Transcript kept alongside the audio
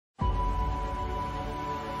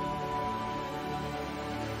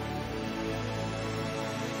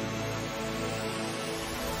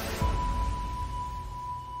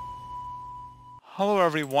Hello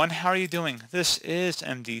everyone, how are you doing? This is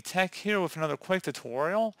MD Tech here with another quick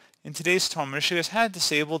tutorial. In today's tutorial, I'm going to show you guys how to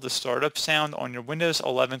disable the startup sound on your Windows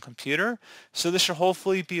 11 computer. So this should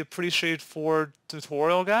hopefully be a pretty straightforward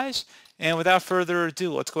tutorial, guys. And without further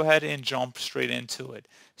ado, let's go ahead and jump straight into it.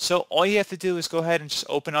 So all you have to do is go ahead and just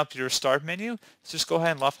open up your start menu. So just go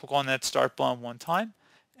ahead and left click on that start button one time.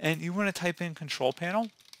 And you want to type in control panel.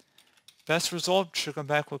 Best result should come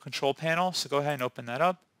back with control panel. So go ahead and open that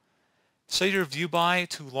up. Set your view by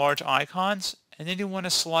to large icons, and then you want to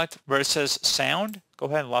select where it says sound. Go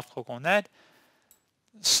ahead and left click on that.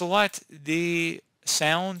 Select the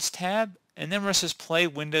sounds tab, and then where it says play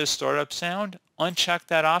Windows startup sound, uncheck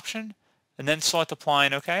that option, and then select apply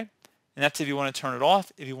and OK. And that's if you want to turn it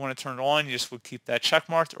off. If you want to turn it on, you just would keep that check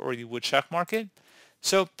marked, or you would check mark it.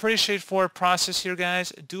 So pretty straightforward process here,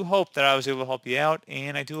 guys. I do hope that I was able to help you out,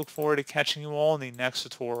 and I do look forward to catching you all in the next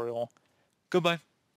tutorial. Goodbye.